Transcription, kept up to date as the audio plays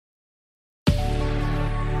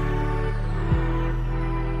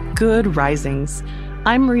Good risings.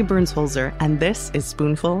 I'm Marie Burns-Holzer, and this is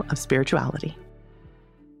Spoonful of Spirituality.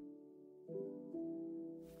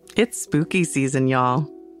 It's spooky season, y'all.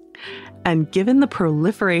 And given the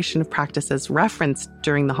proliferation of practices referenced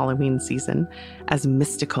during the Halloween season as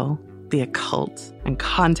mystical, the occult, and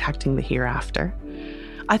contacting the hereafter,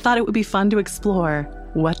 I thought it would be fun to explore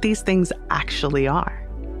what these things actually are.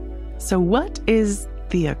 So what is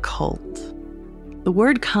the occult? The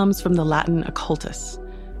word comes from the Latin occultus,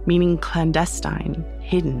 meaning clandestine,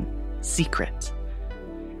 hidden, secret.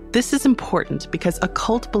 This is important because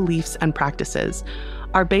occult beliefs and practices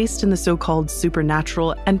are based in the so-called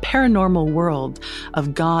supernatural and paranormal world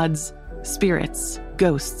of gods, spirits,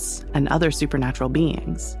 ghosts, and other supernatural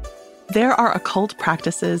beings. There are occult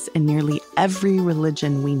practices in nearly every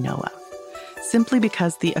religion we know of, simply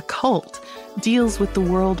because the occult deals with the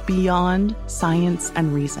world beyond science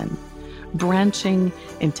and reason, branching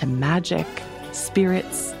into magic,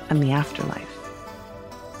 spirits, and the afterlife.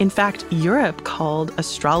 In fact, Europe called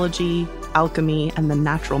astrology, alchemy, and the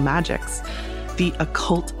natural magics the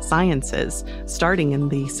occult sciences starting in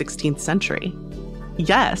the 16th century.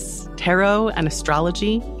 Yes, tarot and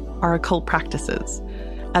astrology are occult practices,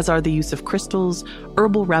 as are the use of crystals,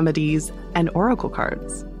 herbal remedies, and oracle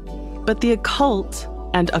cards. But the occult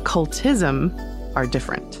and occultism are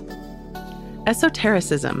different.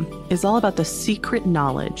 Esotericism is all about the secret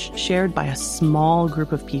knowledge shared by a small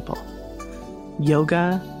group of people.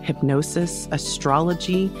 Yoga, hypnosis,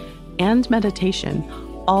 astrology, and meditation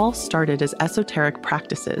all started as esoteric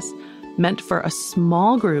practices meant for a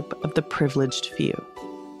small group of the privileged few.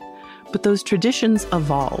 But those traditions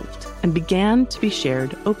evolved and began to be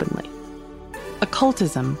shared openly.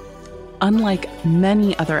 Occultism, unlike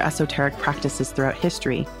many other esoteric practices throughout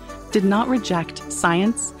history, did not reject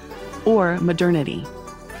science or modernity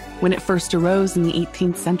when it first arose in the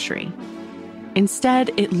 18th century. Instead,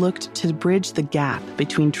 it looked to bridge the gap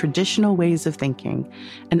between traditional ways of thinking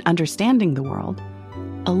and understanding the world,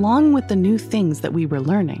 along with the new things that we were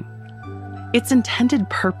learning. Its intended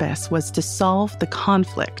purpose was to solve the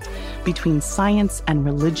conflict between science and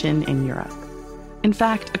religion in Europe. In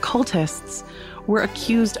fact, occultists were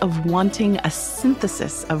accused of wanting a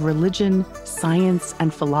synthesis of religion, science,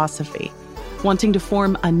 and philosophy, wanting to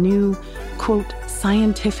form a new, quote,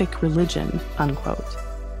 scientific religion, unquote.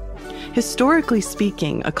 Historically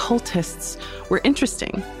speaking, occultists were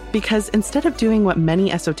interesting because instead of doing what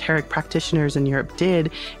many esoteric practitioners in Europe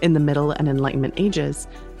did in the Middle and Enlightenment ages,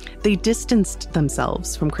 they distanced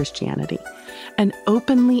themselves from Christianity and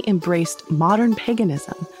openly embraced modern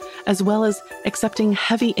paganism, as well as accepting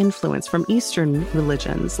heavy influence from Eastern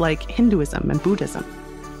religions like Hinduism and Buddhism.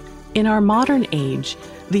 In our modern age,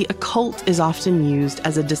 the occult is often used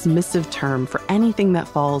as a dismissive term for anything that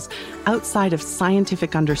falls outside of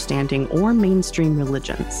scientific understanding or mainstream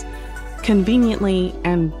religions, conveniently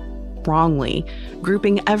and wrongly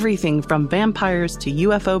grouping everything from vampires to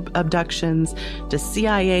UFO abductions to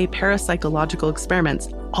CIA parapsychological experiments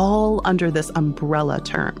all under this umbrella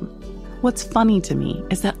term. What's funny to me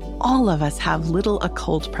is that all of us have little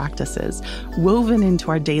occult practices woven into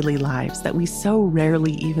our daily lives that we so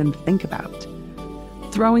rarely even think about.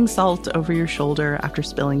 Throwing salt over your shoulder after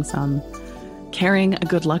spilling some, carrying a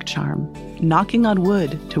good luck charm, knocking on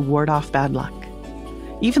wood to ward off bad luck.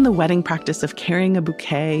 Even the wedding practice of carrying a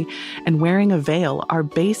bouquet and wearing a veil are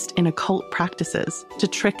based in occult practices to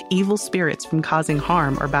trick evil spirits from causing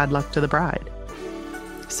harm or bad luck to the bride.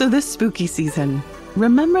 So this spooky season,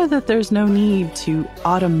 remember that there's no need to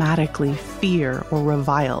automatically fear or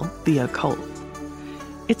revile the occult.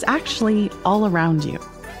 It's actually all around you.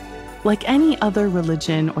 Like any other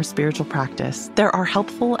religion or spiritual practice, there are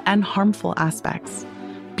helpful and harmful aspects,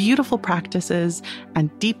 beautiful practices,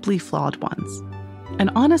 and deeply flawed ones. And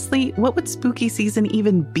honestly, what would spooky season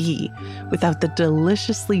even be without the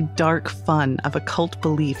deliciously dark fun of occult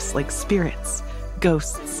beliefs like spirits,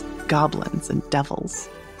 ghosts, goblins, and devils?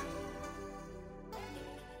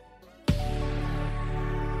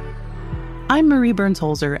 I'm Marie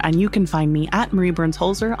Burns-Holzer, and you can find me at Marie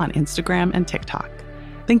Burns-Holzer on Instagram and TikTok.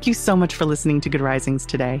 Thank you so much for listening to Good Risings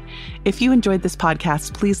today. If you enjoyed this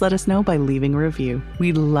podcast, please let us know by leaving a review.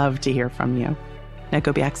 We'd love to hear from you. Now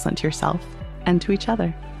go be excellent to yourself and to each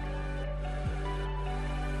other.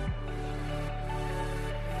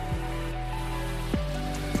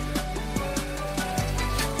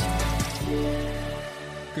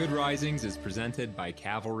 Good Risings is presented by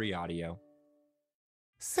Cavalry Audio.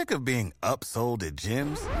 Sick of being upsold at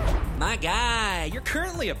gyms? My guy, you're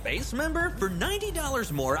currently a base member? For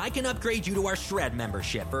 $90 more, I can upgrade you to our Shred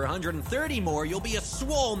membership. For $130 more, you'll be a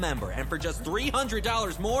Swole member. And for just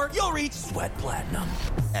 $300 more, you'll reach Sweat Platinum.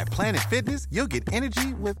 At Planet Fitness, you'll get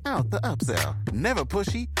energy without the upsell. Never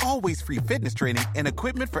pushy, always free fitness training and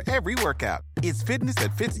equipment for every workout. It's fitness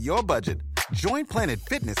that fits your budget. Join Planet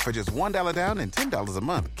Fitness for just $1 down and $10 a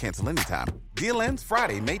month. Cancel anytime. Deal ends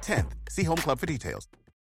Friday, May 10th. See Home Club for details.